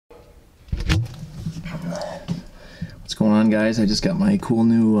What's going on, guys? I just got my cool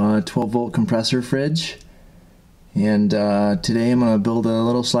new 12-volt compressor fridge, and today I'm going to build a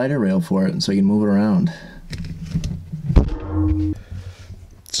little slider rail for it so I can move it around.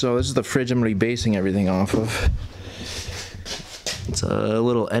 So this is the fridge I'm going to be basing everything off of. It's a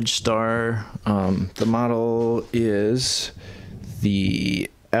little Edgestar. The model is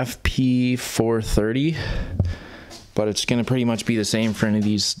the FP430, but it's going to pretty much be the same for any of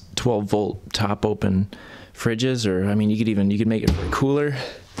these 12-volt top open fridges, or I mean, you could make it for a cooler.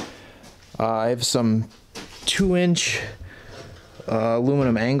 I have some 2-inch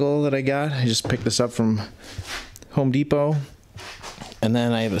aluminum angle that I got. I just picked this up from Home Depot, and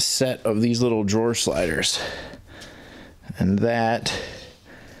then I have a set of these little drawer sliders, and that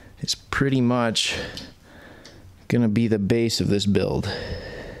is pretty much gonna be the base of this build.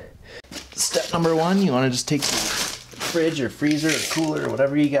 Step number one, you want to just take some fridge or freezer or cooler or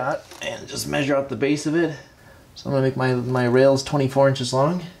whatever you got and just measure out the base of it. So I'm going to make my rails 24 inches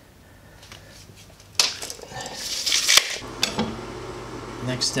long.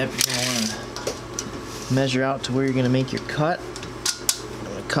 Next step, you're going to want to measure out to where you're going to make your cut. I'm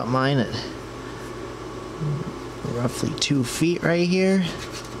going to cut mine at roughly 2 feet right here.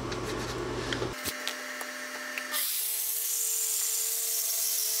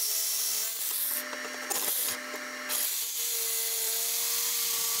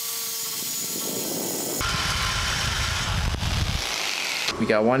 We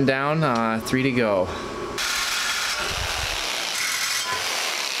got one down, 3 to go.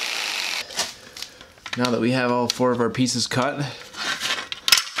 Now that we have all 4 of our pieces cut,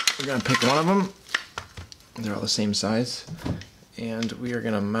 we're gonna pick one of them. They're all the same size. And we are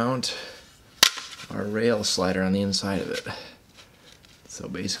gonna mount our rail slider on the inside of it. So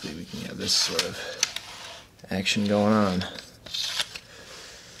basically we can have this sort of action going on.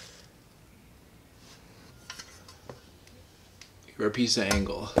 Our piece of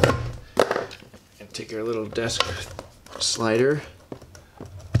angle. And take our little desk slider.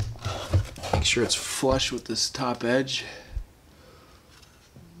 Make sure it's flush with this top edge.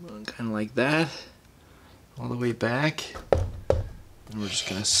 Kind of like that. All the way back. And we're just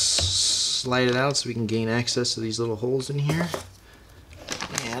gonna slide it out so we can gain access to these little holes in here.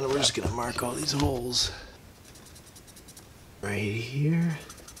 And we're just gonna mark all these holes. Right here.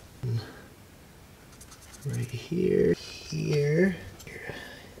 Right here. Here.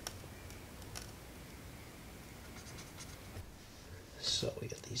 So we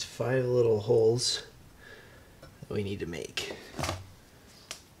got these 5 little holes that we need to make.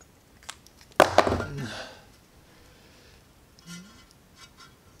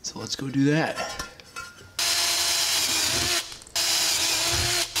 So let's go do that.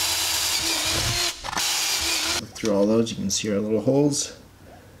 Look through all those, you can see our little holes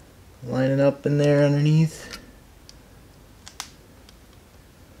lining up in there underneath.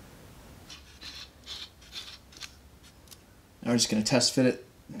 Now we're just going to test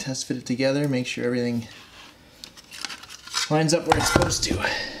fit it together, make sure everything lines up where it's supposed to.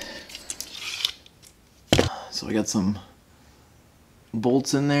 So I got some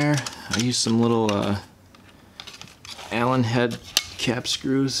bolts in there. I used some little Allen head cap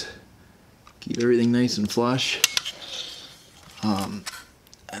screws. Keep everything nice and flush. And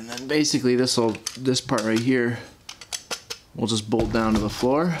then basically this part right here will just bolt down to the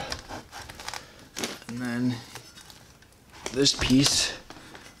floor. And then this piece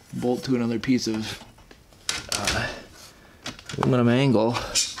bolt to another piece of aluminum angle,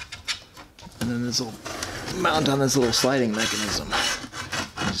 and then this will mount on this little sliding mechanism.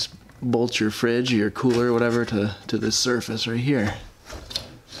 Just bolt your fridge or your cooler or whatever to this surface right here.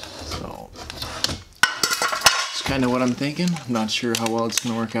 So it's kind of what I'm thinking. I'm not sure how well it's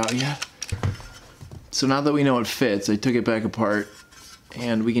going to work out yet. So now that we know it fits, I took it back apart,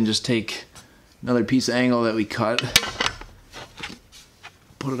 and we can just take another piece of angle that we cut,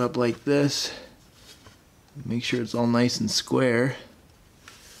 put it up like this, make sure it's all nice and square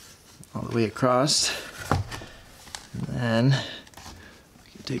all the way across, and then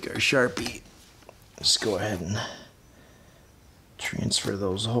we can take our Sharpie, just go ahead and transfer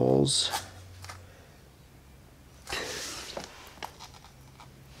those holes.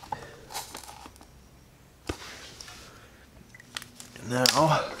 And now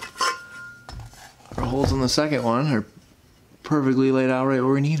our holes on the second one are perfectly laid out right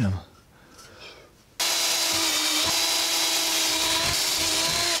where we need them.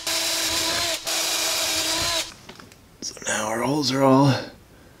 So now our holes are all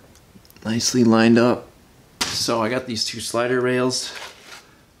nicely lined up. So I got these 2 slider rails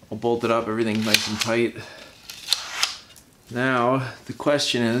all bolted up, everything nice and tight. Now the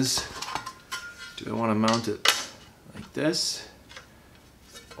question is, do I want to mount it like like this,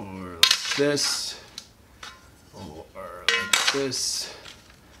 or like this, or like this.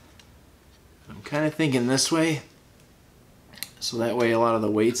 I'm kind of thinking this way, so that way a lot of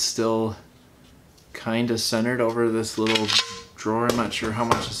the weight's still kind of centered over this little drawer. I'm not sure how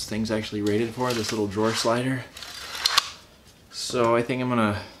much this thing's actually rated for, this little drawer slider. So I think I'm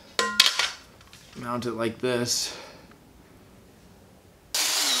gonna mount it like this.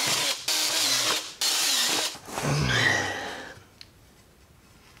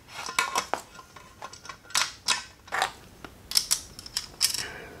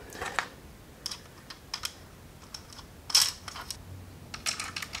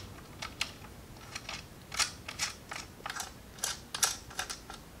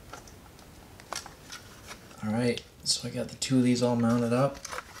 Alright, so I got the two of these all mounted up.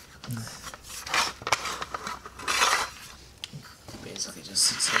 Basically just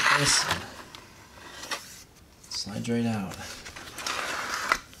sits like this. Slides right out.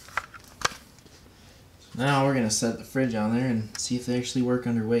 Now we're going to set the fridge on there and see if they actually work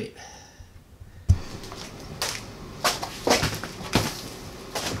under weight.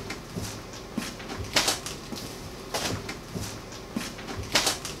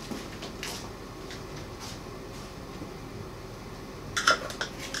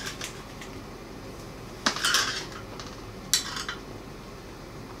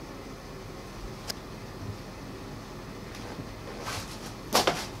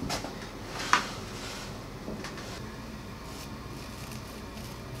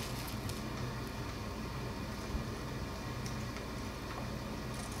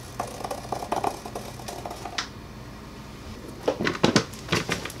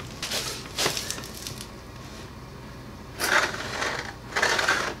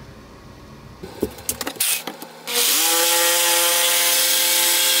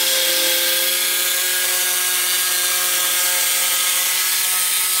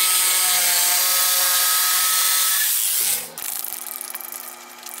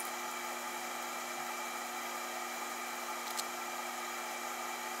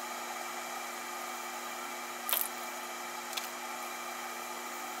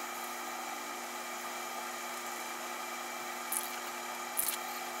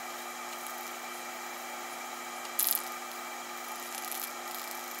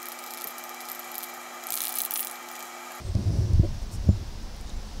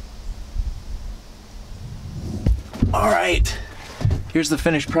 Alright, here's the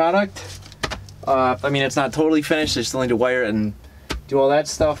finished product. I mean, it's not totally finished, I still need to wire it and do all that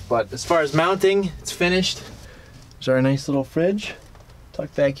stuff, but as far as mounting, it's finished. There's our nice little fridge.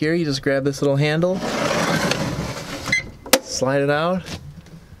 Tucked back here, you just grab this little handle, slide it out,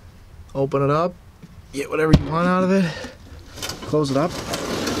 open it up, get whatever you want out of it, close it up,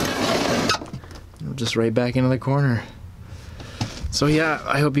 and just right back into the corner. So yeah,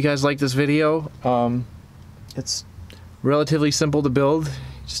 I hope you guys like this video. It's relatively simple to build.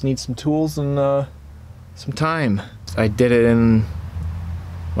 You just need some tools and some time. I did it in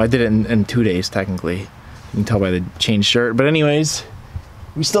 2 days technically. You can tell by the chain shirt. But anyways,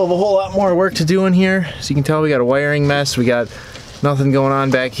 we still have a whole lot more work to do in here. As you can tell, we got a wiring mess. We got nothing going on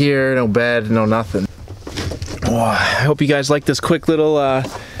back here. No bed, no nothing. Oh, I hope you guys like this quick little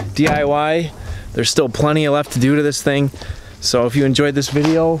DIY. There's still plenty left to do to this thing. So if you enjoyed this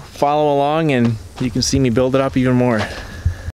video, follow along and you can see me build it up even more.